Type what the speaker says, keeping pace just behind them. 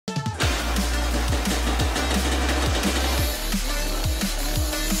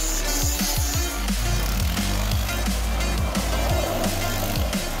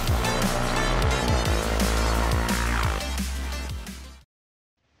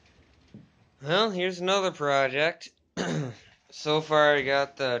Well, here's another project. So far, I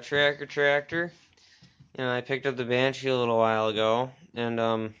got the tracker tractor. I picked up the Banshee a little while ago, and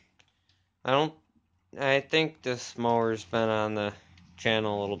I don't. I think this mower's been on the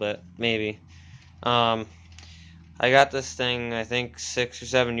channel a little bit, maybe. Um, I got this thing, I think 6 or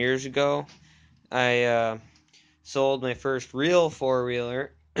 7 years ago. I sold my first real four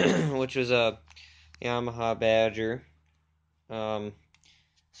wheeler, which was a Yamaha Badger. Um,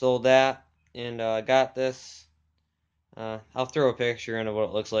 Sold that, and got this. I'll throw a picture in of what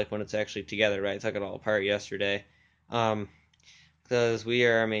it looks like when it's actually together, right? I took it all apart yesterday. Um, because we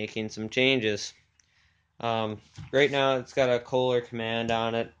are making some changes. Um, right now it's got a Kohler command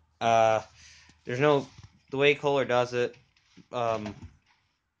on it. There's no, the way Kohler does it, um,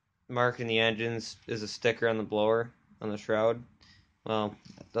 marking the engines is a sticker on the blower, on the shroud. Well,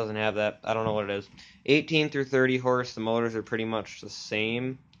 it doesn't have that. I don't know what it is. 18 through 30 horse, the motors are pretty much the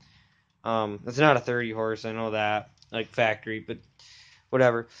same. It's not a 30 horse, I know that, like factory, but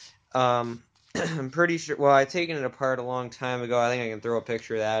whatever. I'm pretty sure. Well, I taken it apart a long time ago. I think I can throw a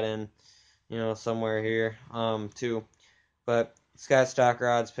picture of that in, somewhere here, too. But it's got stock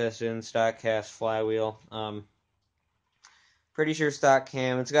rods, pistons, stock cast flywheel. Pretty sure stock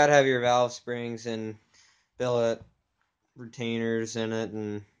cam. It's got heavier valve springs and billet retainers in it,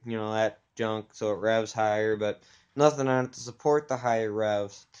 and that junk, so it revs higher. But nothing on it to support the higher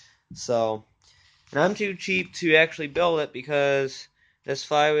revs. So, and I'm too cheap to actually build it because this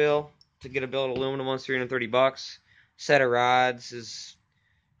flywheel to get a billet aluminum one's $330. Set of rods is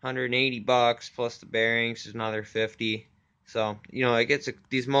 $180 plus the bearings is another 50. So it gets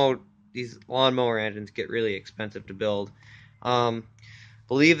these lawnmower engines get really expensive to build.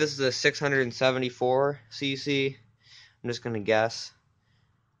 Believe this is a 674 cc. I'm just gonna guess,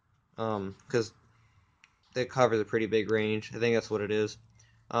 because it covers a pretty big range. I think that's what it is.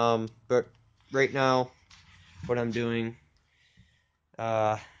 But right now, what I'm doing,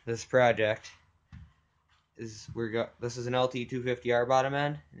 this project is this is an LT 250R bottom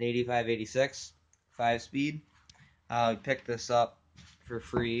end, an 8586 5-speed. We picked this up for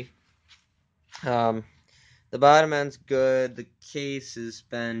free. The bottom end's good. The case has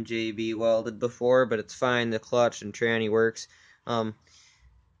been JB welded before, but it's fine. The clutch and tranny works.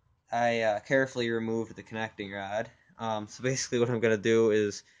 I carefully removed the connecting rod. So basically what I'm going to do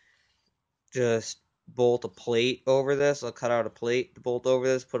is just bolt a plate over this. I'll cut out a plate to bolt over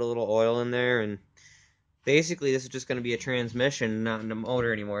this, put a little oil in there, and basically this is just going to be a transmission, not a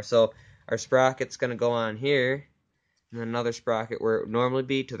motor anymore. So our sprocket's going to go on here, and then another sprocket where it would normally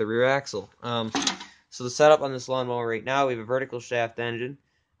be to the rear axle. So the setup on this lawnmower right now, we have a vertical shaft engine.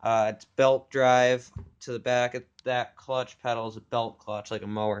 It's belt drive to the back. That clutch pedal is a belt clutch, like a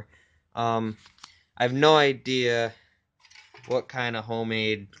mower. I have no idea what kind of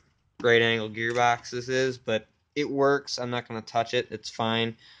homemade right angle gearbox this is, but it works. I'm not going to touch it. It's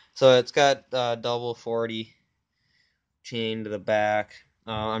fine. So it's got double 40 chain to the back.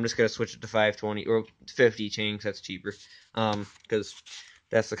 I'm just going to switch it to 520 or 50 chain because that's cheaper. Because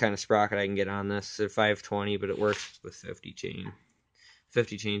that's the kind of sprocket I can get on this. They're 520, but it works with 50 chain.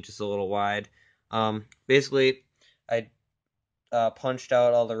 50 chain just a little wide. Basically, I punched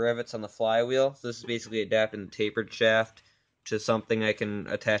out all the rivets on the flywheel. So this is basically adapting the tapered shaft to something I can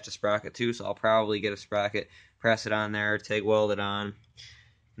attach a sprocket to. So I'll probably get a sprocket, press it on there, TIG weld it on.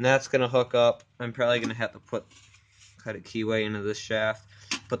 And that's going to hook up. I'm probably going to have to cut a keyway into this shaft,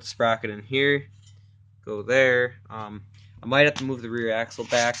 put the sprocket in here, go there. I might have to move the rear axle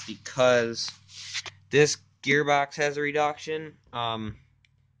back because this gearbox has a reduction,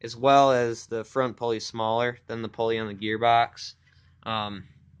 as well as the front pulley is smaller than the pulley on the gearbox.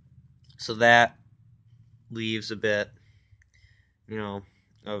 So that leaves a bit,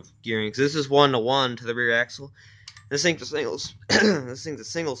 of gearing. Because this is 1-to-1 to the rear axle. This thing's a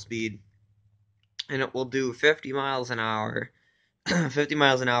single speed, and it will do 50 miles an hour. 50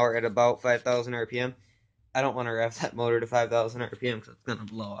 miles an hour at about 5,000 RPM. I don't want to rev that motor to 5,000 RPM because it's going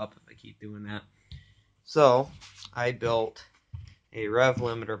to blow up if I keep doing that. So I built a rev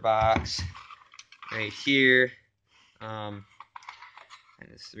limiter box right here. I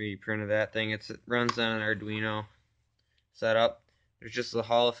just 3D printed that thing. It runs on an Arduino setup. There's just the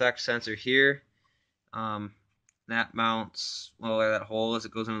Hall effect sensor here. That mounts, well, where that hole is,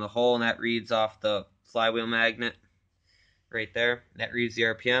 it goes into the hole, and that reads off the flywheel magnet right there. That reads the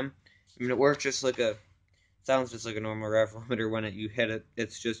RPM. I mean, it works just like sounds just like a normal rev limiter. When you hit it,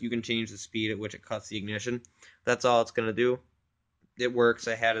 it's just, you can change the speed at which it cuts the ignition. That's all it's going to do. It works.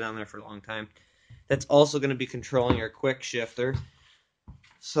 I had it on there for a long time. That's also going to be controlling our quick shifter.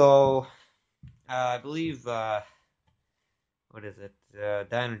 So, I believe, what is it?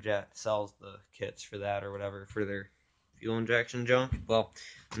 Dynajet sells the kits for that or whatever for their fuel injection junk. Well,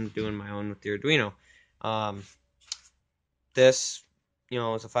 I'm doing my own with the Arduino. This,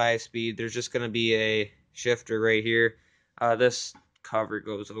 is a 5-speed. There's just going to be a shifter right here. This cover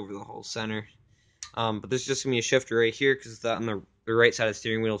goes over the whole center. But there's just going to be a shifter right here because on the right side of the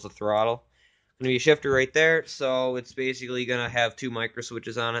steering wheel is the throttle. Going to be a shifter right there, so it's basically going to have 2 micro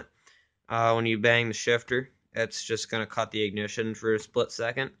switches on it. When you bang the shifter, it's just going to cut the ignition for a split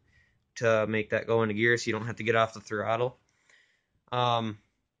second to make that go into gear so you don't have to get off the throttle. As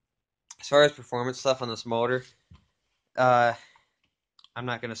far as performance stuff on this motor, I'm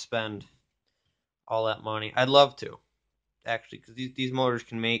not going to spend all that money. I'd love to, actually, because these motors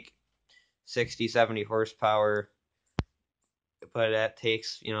can make 60, 70 horsepower, but that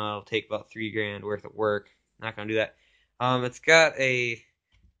takes, it'll take about $3,000 worth of work. Not going to do that. It's got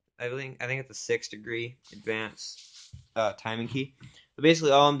I think it's a 6-degree advanced timing key. But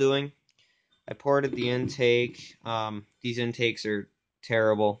basically, all I'm doing, I ported the intake. These intakes are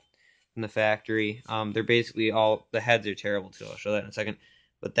terrible from the factory. They're basically the heads are terrible too. I'll show that in a second.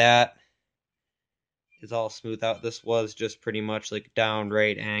 But that is all smoothed out. This was just pretty much like down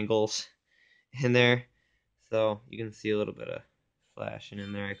right angles in there. So you can see a little bit of flashing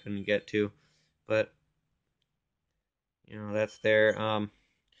in there I couldn't get to. But, that's there.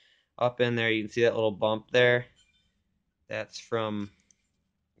 Up in there, you can see that little bump there. That's from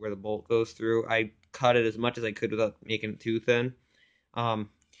where the bolt goes through. I cut it as much as I could without making it too thin.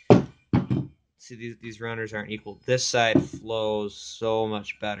 See, these runners aren't equal. This side flows so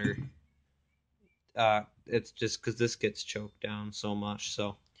much better. It's just because this gets choked down so much.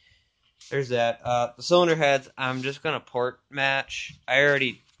 So there's that. The cylinder heads, I'm just going to port match. I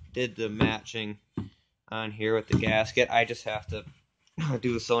already did the matching on here with the gasket. I just have to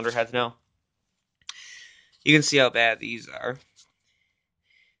do the cylinder heads now. You can see how bad these are.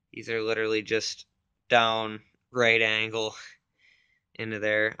 These are literally just down right angle into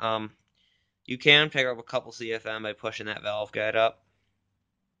there. You can pick up a couple CFM by pushing that valve guide up,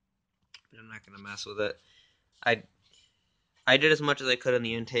 but I'm not going to mess with it. I did as much as I could in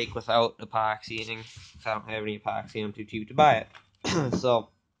the intake without epoxying. I don't have any epoxy. I'm too cheap to buy it. So,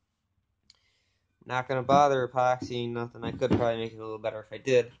 not going to bother epoxying nothing. I could probably make it a little better if I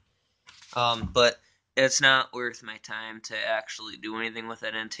did. But it's not worth my time to actually do anything with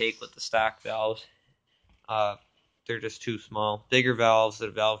that intake with the stock valves. They're just too small. Bigger valves, the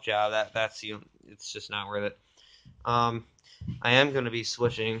valve job, that's it's just not worth it. I am going to be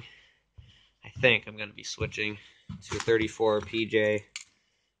switching. I think I'm going to be switching to a 34 PJ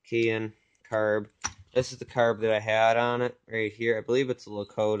Kean carb. This is the carb that I had on it right here. I believe it's a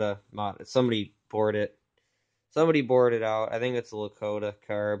Lakota mod. Somebody bored it. Somebody bored it out. I think it's a Lakota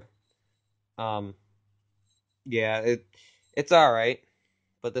carb. Yeah, it's all right,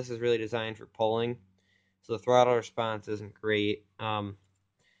 but this is really designed for pulling, so the throttle response isn't great.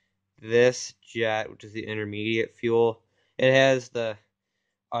 This jet, which is the intermediate fuel, it has the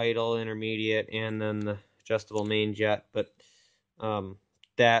idle, intermediate, and then the adjustable main jet, but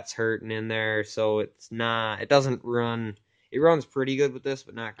that's hurting in there, so it doesn't run. It runs pretty good with this,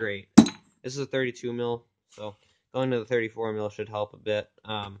 but not great. This is a 32 mil, so going to the 34 mil should help a bit.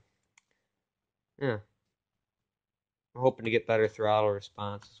 Yeah. I'm hoping to get better throttle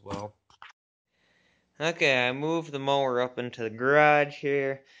response as well. Okay, I moved the mower up into the garage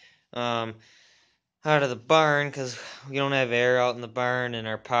here, out of the barn, because we don't have air out in the barn, and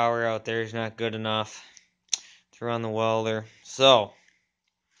our power out there is not good enough to run the welder. So,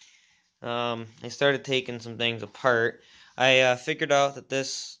 I started taking some things apart. I figured out that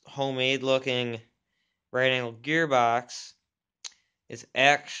this homemade-looking right-angle gearbox is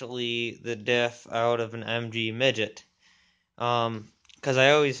actually the diff out of an MG Midget. Because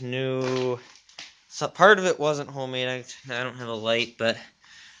I always knew... So part of it wasn't homemade. I don't have a light, but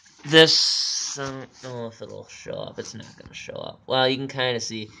this, I don't know if it'll show up. It's not going to show up. Well, you can kind of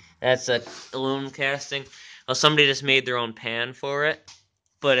see. That's a aluminum casting. Well, somebody just made their own pan for it,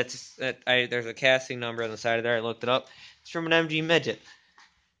 but there's a casting number on the side of there. I looked it up. It's from an MG Midget.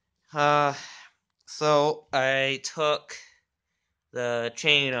 So I took the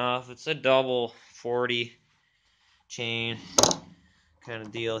chain off. It's a double 40 chain kind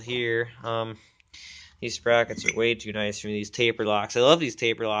of deal here. These sprockets are way too nice for me, these taper locks. I love these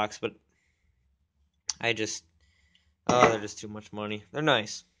taper locks, but they're just too much money. They're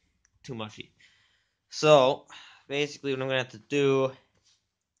nice. Too mushy. So, basically what I'm going to have to do,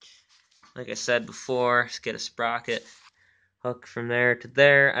 like I said before, is get a sprocket hook from there to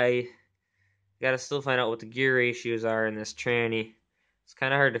there. I got to still find out what the gear ratios are in this tranny. It's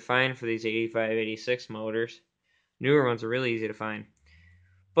kind of hard to find for these 85, 86 motors. Newer ones are really easy to find.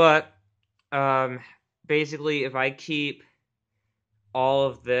 But basically, if I keep all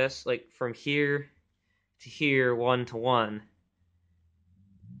of this, like from here to here, 1 to 1,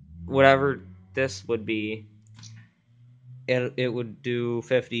 whatever this would be, it would do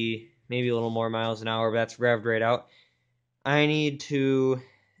 50, maybe a little more miles an hour, but that's revved right out. I need to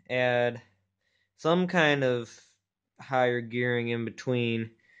add some kind of higher gearing in between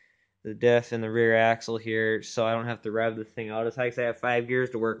the diff and the rear axle here, so I don't have to rev the thing out as high, because I have 5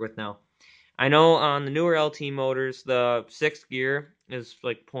 gears to work with now. I know on the newer LT motors, the 6th gear is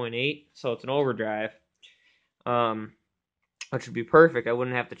like 0.8, so it's an overdrive, which would be perfect. I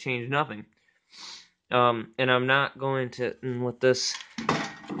wouldn't have to change nothing. And I'm not going to, with this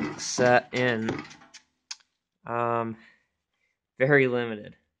set in, very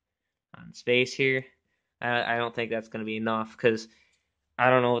limited on space here. I don't think that's going to be enough, because I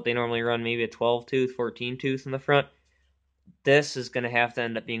don't know what they normally run, maybe a 12 tooth, 14 tooth in the front. This is going to have to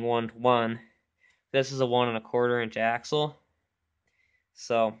end up being 1 to 1. This is a 1 1/4 inch axle,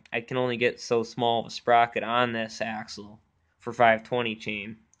 so I can only get so small of a sprocket on this axle for 520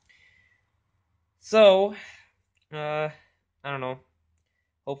 chain. So, I don't know.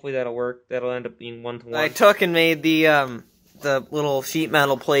 Hopefully that'll work. That'll end up being 1 to 1. I took and made the little sheet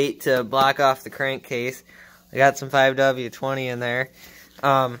metal plate to block off the crankcase. I got some 5W20 in there.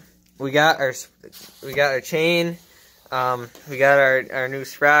 We got our chain. We got our new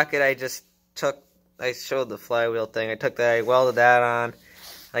sprocket. I showed the flywheel thing. I welded that on.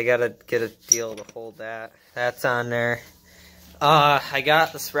 I gotta get a deal to hold that. That's on there. I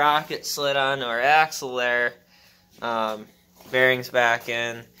got the sprocket slid on our axle there. Bearings back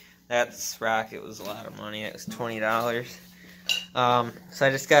in. That sprocket was a lot of money. It was $20. So I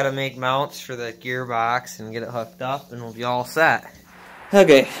just gotta make mounts for the gearbox and get it hooked up, and we'll be all set.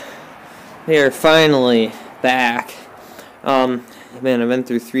 Okay, we are finally back. Man, I've been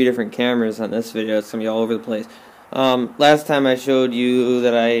through 3 different cameras on this video. It's gonna be all over the place. Last time I showed you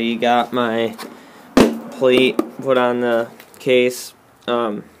that I got my plate put on the case.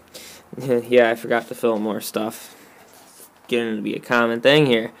 Yeah, I forgot to film more stuff. Getting to be a common thing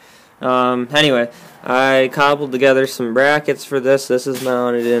here. Anyway, I cobbled together some brackets for this. This is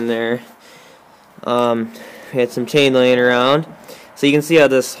mounted in there. We had some chain laying around. So you can see how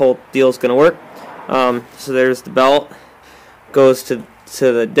this whole deal is going to work. So there's the belt. Goes to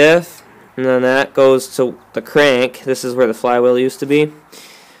the diff. And then that goes to the crank. This is where the flywheel used to be. And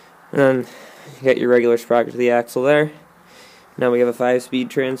then you got your regular sprocket to the axle there. Now we have a 5-speed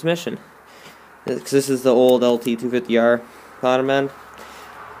transmission. This is the old LT250R bottom end.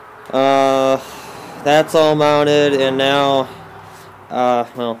 That's all mounted, and now,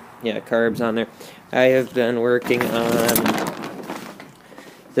 well, yeah, carbs on there. I have been working on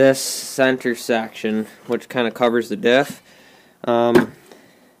this center section, which kind of covers the diff.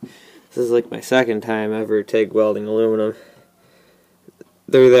 This is like my 2nd time ever TIG welding aluminum.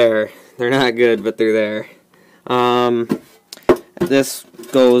 They're there. They're not good, but they're there. This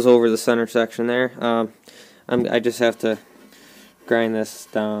goes over the center section there. I just have to grind this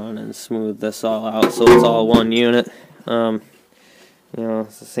down and smooth this all out so it's all one unit. You know,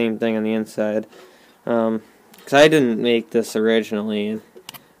 it's the same thing on the inside. Because I didn't make this originally, and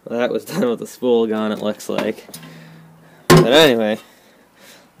well, that was done with a spool gun, it looks like. But anyway,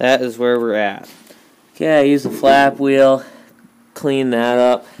 that is where we're at. Okay, I used a flap wheel, clean that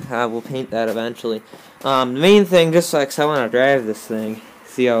up. We'll paint that eventually. The main thing, just like I want to drive this thing,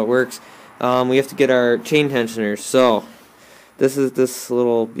 see how it works, we have to get our chain tensioners. So this is this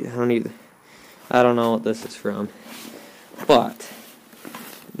little, I don't know what this is from, but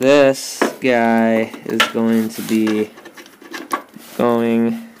this guy is going to be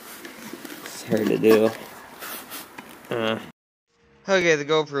it's hard to do. Okay, the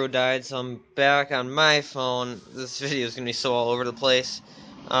GoPro died, so I'm back on my phone. This video is going to be so all over the place.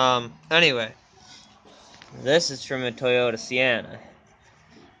 Anyway, this is from a Toyota Sienna.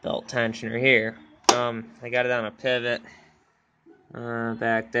 Belt tensioner here. I got it on a pivot.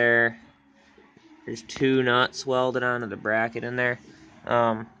 Back there. There's 2 nuts welded onto the bracket in there.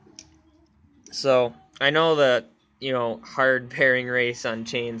 So, I know that, you know, hard bearing race on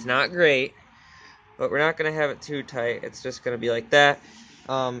chain's not great, but we're not going to have it too tight. It's just going to be like that.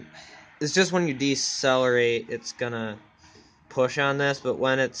 It's just when you decelerate, it's going to push on this, but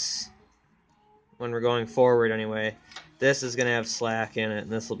when we're going forward anyway, this is going to have slack in it,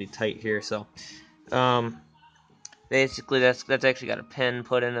 and this will be tight here. So, basically, that's actually got a pin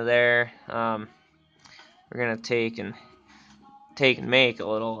put into there. We're going to take and make a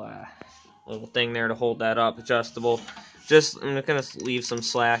little thing there to hold that up, adjustable. I'm going to leave some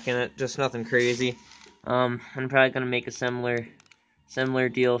slack in it, just nothing crazy. I'm probably gonna make a similar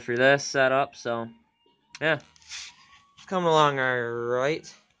deal for this setup. So yeah, It's coming along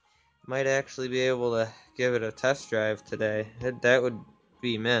alright. Might actually be able to give it a test drive today. That would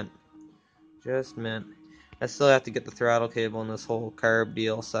be mint. Just mint. I still have to get the throttle cable and this whole carb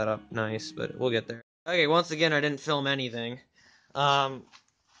deal set up nice, but we'll get there. Okay, once again, I didn't film anything. Um,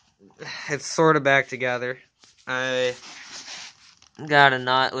 it's sort of back together. I got a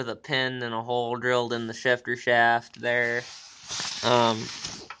nut with a pin and a hole drilled in the shifter shaft there,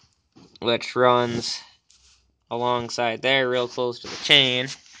 which runs alongside there, real close to the chain,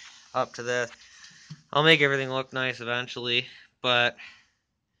 up to this. I'll make everything look nice eventually, but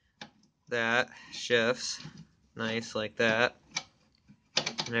that shifts nice like that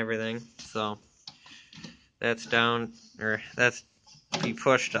and everything. So that's down, or that's you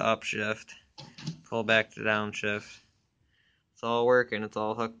push to upshift, pull back to downshift. It's all working, it's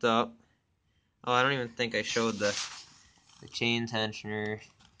all hooked up. Oh, I don't even think I showed the chain tensioner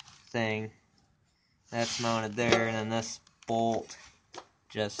thing. That's mounted there, and then this bolt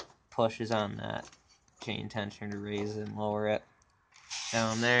just pushes on that chain tensioner to raise and lower it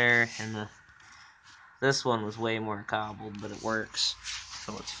down there. And this one was way more cobbled, but it works,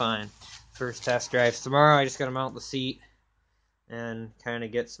 so it's fine. First test drive tomorrow. I just gotta mount the seat and kind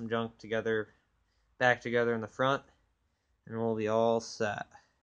of get some junk back together in the front, and we'll be all set.